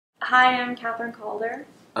Hi, I'm Kathryn Calder.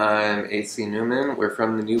 I'm AC Newman. We're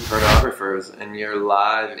from the new Pornographers, and you're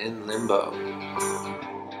live in Limbo.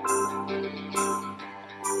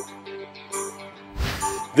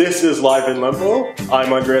 This is Live in Limbo.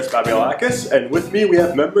 I'm Andreas Babiolakis, and with me we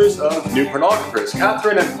have members of New Pornographers,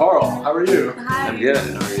 Kathryn and Carl. How are you? Hi. I'm good.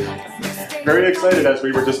 How are you? Very excited, as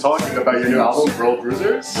we were just talking about your new album, Brill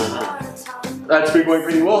Bruisers. That's been going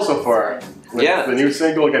pretty well so far. With the new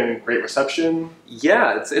single getting great reception.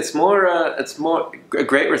 Yeah, it's more a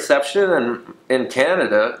great reception, and in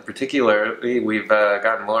Canada particularly, we've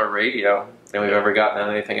gotten more radio than we've ever gotten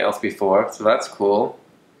on anything else before. So that's cool.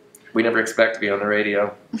 We never expect to be on the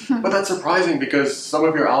radio. But that's surprising because some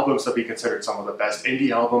of your albums have been considered some of the best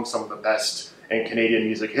indie albums, some of the best in Canadian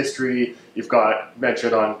music history. You've got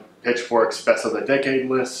mentioned on Pitchfork's Best of the Decade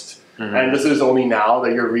list. Mm-hmm. And this is only now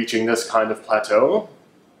that you're reaching this kind of plateau.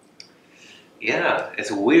 Yeah,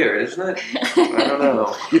 it's weird, isn't it? I don't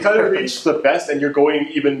know. You kind of reached the best and you're going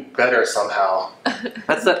even better somehow.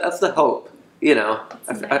 That's the hope, you know.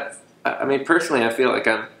 Nice. I mean, personally, I feel like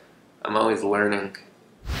I'm always learning.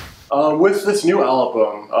 With this new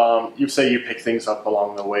album, you say you pick things up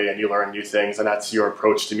along the way and you learn new things, and that's your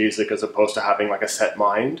approach to music as opposed to having like a set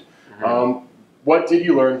mind. Mm-hmm. What did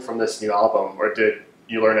you learn from this new album, or did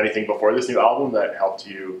you learn anything before this new album that helped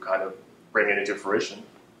you kind of bring it into fruition?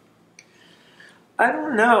 I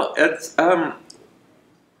don't know. It's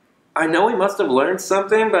I know we must have learned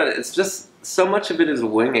something, but it's just so much of it is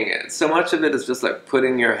winging it. So much of it is just like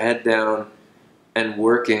putting your head down and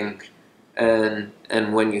working, and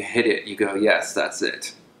when you hit it, you go, yes, that's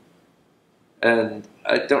it. And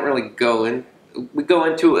I don't really go in. We go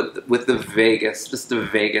into it with the vaguest, just the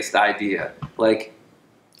vaguest idea. Like,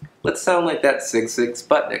 let's sound like that Sig Sig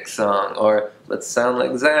Sputnik song, or let's sound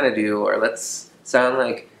like Xanadu, or let's sound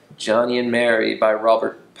like Johnny and Mary by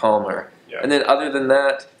Robert Palmer. Yeah. And then other than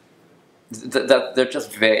that, they're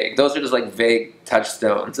just vague. Those are just like vague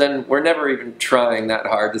touchstones. And we're never even trying that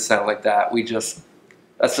hard to sound like that.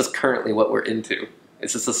 That's just currently what we're into.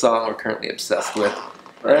 It's just a song we're currently obsessed with.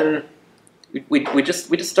 And we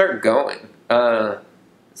just start going.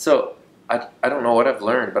 So I don't know what I've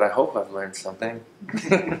learned, but I hope I've learned something.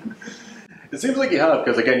 It seems like you have,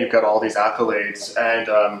 because again, you've got all these accolades,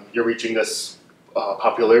 and you're reaching this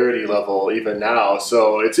popularity level even now,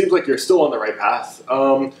 so it seems like you're still on the right path.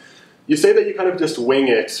 You say that you kind of just wing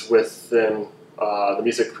it within the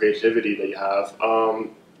music creativity that you have.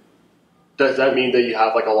 Does that mean that you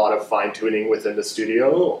have like a lot of fine-tuning within the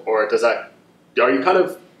studio, or are you kind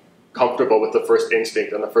of comfortable with the first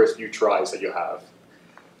instinct and the first few tries that you have?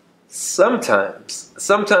 Sometimes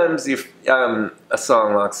a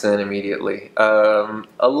song locks in immediately. A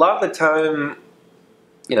lot of the time,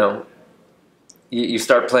 you know, you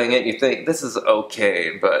start playing it, you think, this is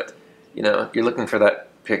okay, but, you know, you're looking for that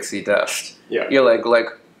pixie dust. Yeah. You're like, well,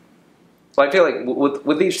 I feel like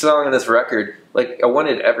with each song on this record, like, I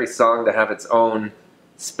wanted every song to have its own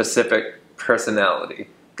specific personality.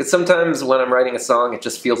 Because sometimes when I'm writing a song, it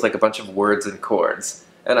just feels like a bunch of words and chords.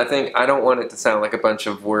 And I think I don't want it to sound like a bunch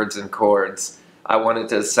of words and chords. I want it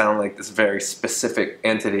to sound like this very specific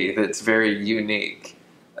entity that's very unique.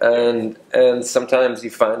 And sometimes you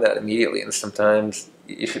find that immediately, and sometimes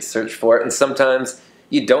you should search for it, and sometimes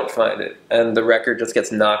you don't find it, and the record just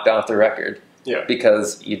gets knocked off the record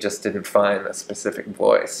because you just didn't find a specific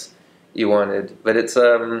voice you wanted. But it's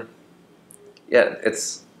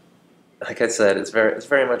it's like I said, it's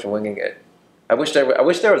very much winging it. I wish there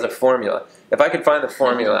was a formula. If I could find the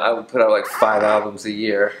formula, I would put out like 5 albums a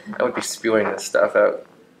year. I would be spewing this stuff out.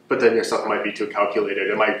 But then your stuff might be too calculated.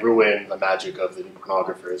 It might ruin the magic of the new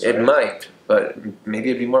Pornographers. Right? It might, but maybe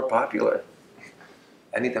it'd be more popular.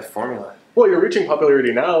 I need that formula. Well, you're reaching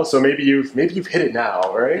popularity now, so maybe you've hit it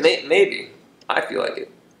now, right? Maybe. I feel like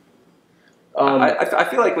it. I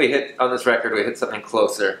feel like we hit something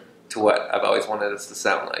closer to what I've always wanted us to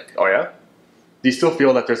sound like. Oh yeah? Do you still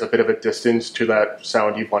feel that there's a bit of a distance to that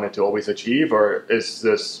sound you've wanted to always achieve, or is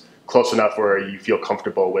this close enough where you feel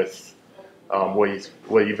comfortable with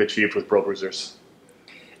what you've achieved with Brill Bruisers?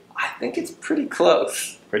 I think it's pretty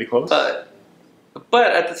close. Pretty close?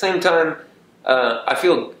 But at the same time, I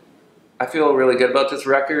feel really good about this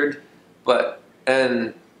record,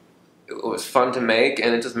 and it was fun to make,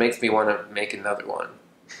 and it just makes me want to make another one.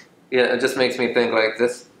 Yeah, it just makes me think like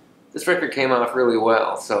this record came off really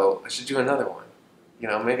well, so I should do another one. You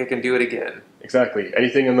know, maybe I can do it again. Exactly.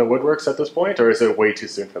 Anything in the woodworks at this point, or is it way too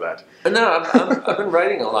soon for that? No, I've been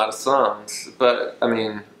writing a lot of songs, but I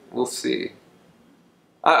mean, we'll see.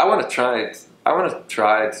 I want to try it. I want to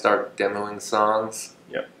try and start demoing songs.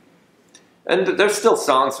 Yeah. And there's still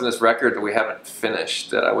songs from this record that we haven't finished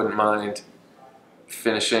that I wouldn't mind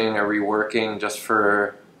finishing or reworking just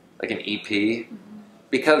for like an EP,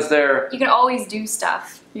 because they're... You can always do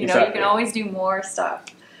stuff, you know, you can always do more stuff.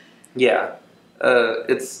 Yeah.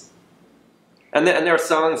 And there are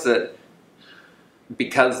songs that,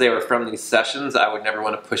 because they were from these sessions, I would never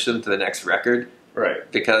want to push them to the next record. Right.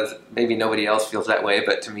 Because maybe nobody else feels that way,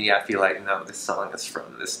 but to me, I feel like, no, this song is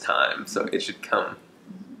from this time, so it should come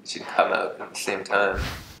out at the same time.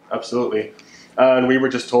 Absolutely. And we were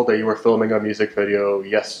just told that you were filming a music video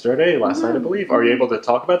last night, I believe. Are you able to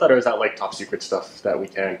talk about that, or is that like top secret stuff that we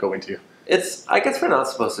can't go into? I guess we're not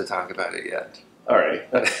supposed to talk about it yet. All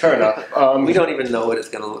right, fair enough. We don't even know what it's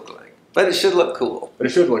going to look like, but it should look cool. But it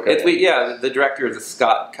should look good. Yeah, the director is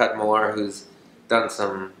Scott Cudmore, who's done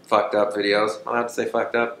some fucked up videos. I'll have to say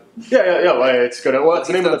fucked up. Yeah. Well, it's good. Well, it's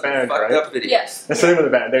the name of the band, fucked right? Up videos. Yes. That's the name of the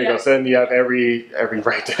band. There you go. So then you have every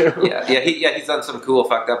right to. He's done some cool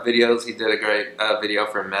fucked up videos. He did a great video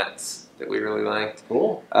for Mets that we really liked.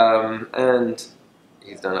 Cool. And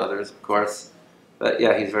he's done others, of course. But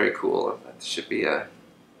yeah, he's very cool. It should be a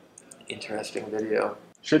interesting video.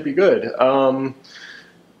 Should be good.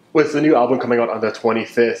 With the new album coming out on the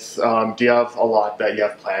 25th, do you have a lot that you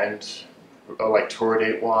have planned, like tour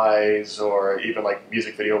date wise, or even like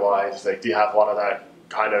music video wise? Like, do you have a lot of that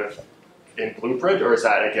kind of in blueprint, or is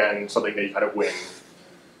that again something that you kind of wing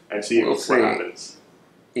and see what happens?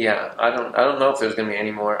 Yeah, I don't know if there's gonna be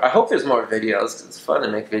any more. I hope there's more videos, 'cause it's fun to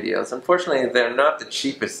make videos. Unfortunately, they're not the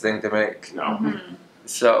cheapest thing to make. No.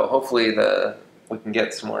 So hopefully we can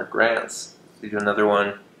get some more grants to do another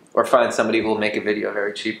one, or find somebody who will make a video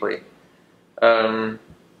very cheaply. Yeah,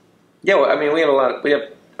 well, I mean, we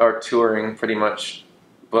have our touring pretty much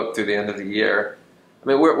booked through the end of the year. I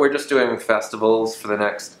mean, we're just doing festivals for the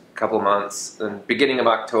next couple months. And beginning of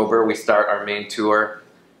October, we start our main tour,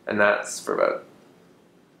 and that's for about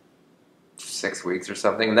 6 weeks or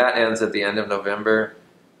something. That ends at the end of November,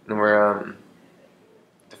 and we're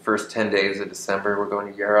the first 10 days of December we're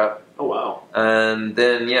going to Europe. Oh wow! And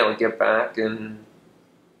then we get back, and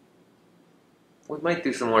we might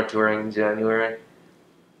do some more touring in January.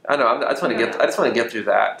 I don't know. I just want to get through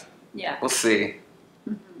that. Yeah. We'll see.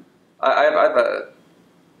 I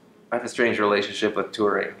have a strange relationship with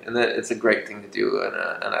touring, and it's a great thing to do,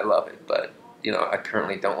 and I love it. But I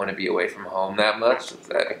currently don't want to be away from home that much. As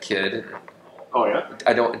a kid, and oh yeah.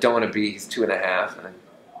 I don't want to be. He's 2.5, and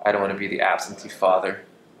I don't want to be the absentee father.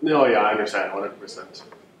 No, yeah, I understand 100%.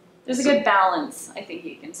 There's a good balance, I think,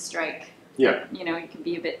 you can strike. Yeah. You can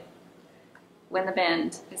be a bit, when the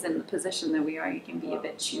band is in the position that we are, you can be a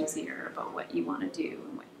bit choosier about what you want to do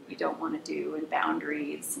and what you don't want to do, and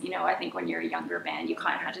boundaries. I think when you're a younger band, you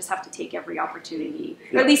kind of just have to take every opportunity.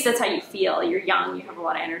 Yeah. Or at least that's how you feel. You're young, you have a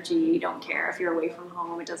lot of energy, you don't care if you're away from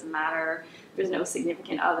home, it doesn't matter. There's no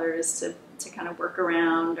significant others to kind of work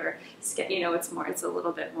around, or it's a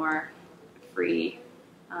little bit more free.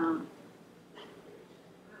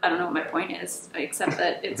 I don't know what my point is, except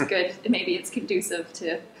that it's good. Maybe it's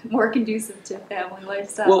more conducive to family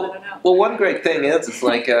lifestyle. Well, I don't know. Well, one great thing is it's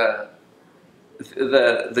like the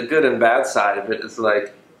good and bad side of it is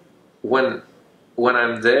like when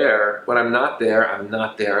I'm there, when I'm not there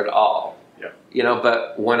at all. Yeah.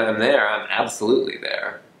 But when I'm there, I'm absolutely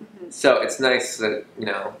there. Mm-hmm. So it's nice that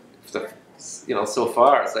so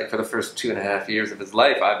far it's like for the first 2.5 years of his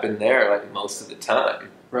life, I've been there like most of the time.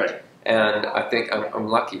 Right. And I think I'm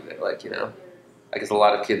lucky that I guess a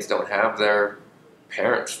lot of kids don't have their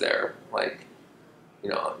parents there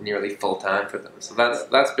nearly full time for them. So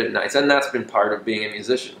that's been nice, and that's been part of being a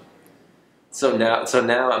musician. So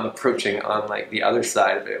now I'm approaching on the other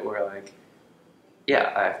side of it, where I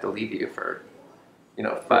have to leave you for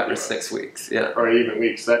 5 or 6 weeks, or even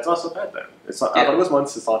weeks. That's not so bad then. It's not. I thought it was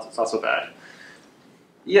months. It's not so bad.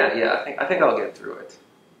 Yeah. I think I'll get through it.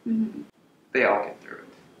 Mm-hmm. They all get through it.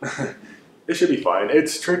 It should be fine.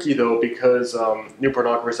 It's tricky though, because New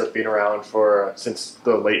Pornographers has been around since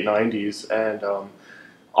the late 90s, and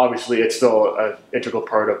obviously it's still an integral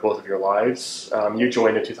part of both of your lives. You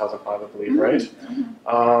joined in 2005, I believe, right?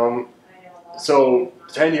 Mm-hmm. So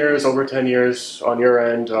over 10 years on your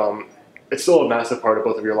end, it's still a massive part of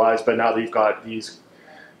both of your lives, but now that you've got these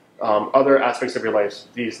other aspects of your life,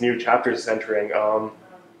 these new chapters entering,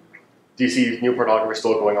 do you see New Pornographers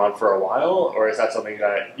still going on for a while, or is that something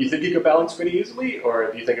that you think you could balance pretty easily,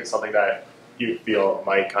 or do you think it's something that you feel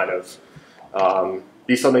might kind of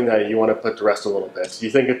be something that you want to put to rest a little bit? Do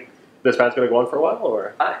you think this band's going to go on for a while,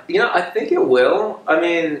 or? I think it will. I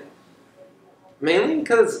mean, mainly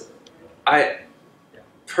because I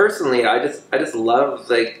just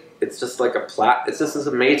love it's just like it's just this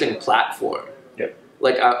amazing platform. Yep.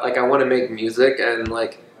 I want to make music, and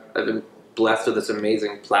I've been blessed with this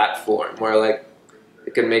amazing platform where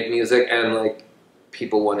it can make music and like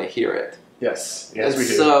people want to hear it. Yes, And we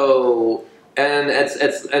do. so, and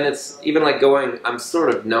it's even like going. I'm sort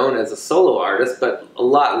of known as a solo artist, but a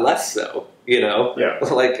lot less so. You know, Yeah.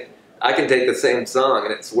 Like I can take the same song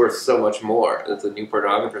and it's worth so much more. It's a new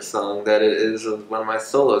Pornographers song that it is one of my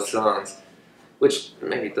solo songs, which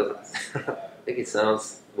maybe doesn't. Maybe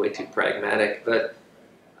sounds way too pragmatic, but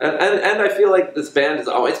and I feel like this band has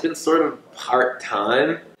always been sort of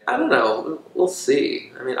part-time. I don't know. We'll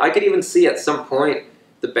see. I mean, I could even see at some point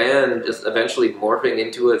the band just eventually morphing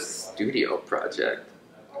into a studio project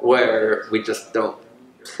where we just don't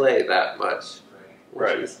play that much.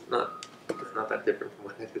 Right. It's not that different from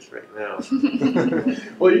what it is right now.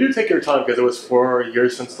 Well, you do take your time because it was 4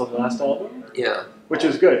 years since the last album. Yeah. Which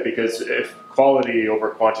is good because if quality over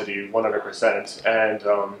quantity, 100%. And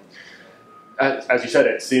as you said,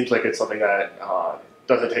 it seems like it's something that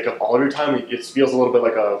doesn't take up all of your time. It feels a little bit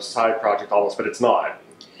like a side project almost, but it's not.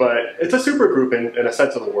 But it's a super group in a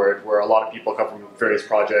sense of the word, where a lot of people come from various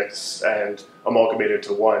projects and amalgamated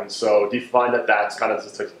to one. So do you find that that's kind of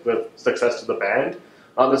the success of the band?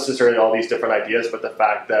 Not necessarily all these different ideas, but the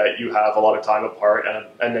fact that you have a lot of time apart,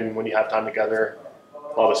 and then when you have time together,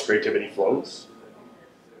 all this creativity flows?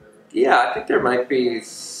 Yeah, I think there might be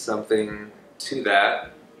something to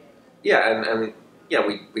that. Yeah, and yeah,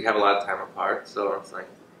 we have a lot of time apart, so it's like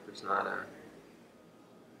there's not a,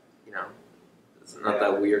 you know, it's not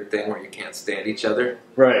that weird thing where you can't stand each other.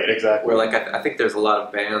 Right, exactly. Where like I think there's a lot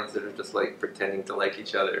of bands that are just like pretending to like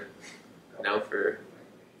each other, you know, for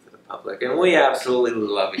the public, and we absolutely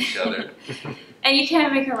love each other. And you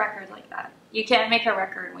can't make a record like that. You can't make a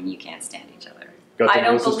record when you can't stand each other. Guns I N'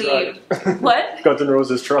 don't Roses believe. tried. What? Guns N'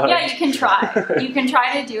 Roses tried. Yeah, you can try. You can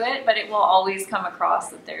try to do it, but it will always come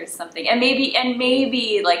across that there's something. And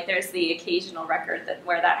maybe like there's the occasional record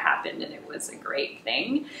where that happened and it was a great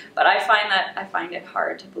thing. But I find it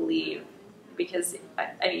hard to believe because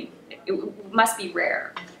I mean it must be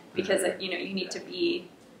rare because you know you need to be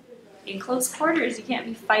in close quarters. You can't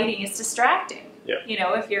be fighting. It's distracting. Yeah. You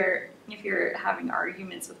know, if you're having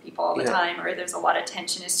arguments with people all the time or there's a lot of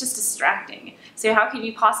tension, it's just distracting. So how can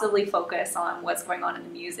you possibly focus on what's going on in the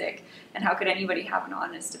music, and how could anybody have an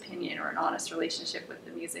honest opinion or an honest relationship with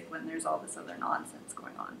the music when there's all this other nonsense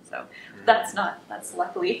going on? So that's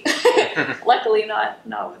luckily not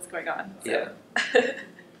what's going on. So. Yeah.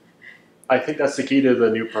 I think that's the key to the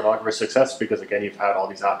new Pornographers' success because, again, you've had all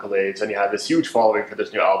these accolades and you have this huge following for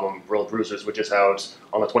this new album, Brill Bruisers, which is out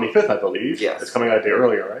on the 25th, I believe. Yes. It's coming out a day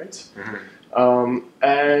earlier, right? Mm-hmm.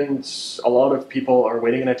 And a lot of people are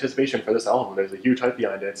waiting in anticipation for this album. There's a huge hype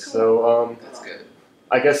behind it. Cool. So That's good.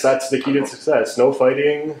 I guess that's the key to success. No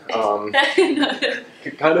fighting.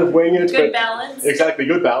 Kind of wing it. Good balance. Exactly,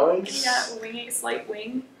 good balance. Yeah, slight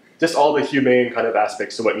wing. Just all the humane kind of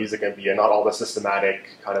aspects to what music can be and not all the systematic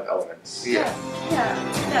kind of elements. Yeah.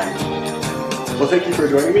 Well, thank you for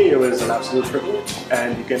joining me. It was an absolute privilege.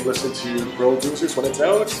 And you can listen to Brill Bruisers when it's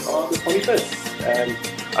out on the 25th. And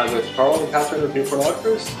I'm with Carl and Kathryn of New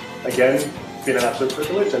Pornographers. Again, it's been an absolute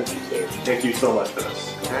privilege and thank you so much for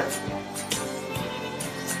this.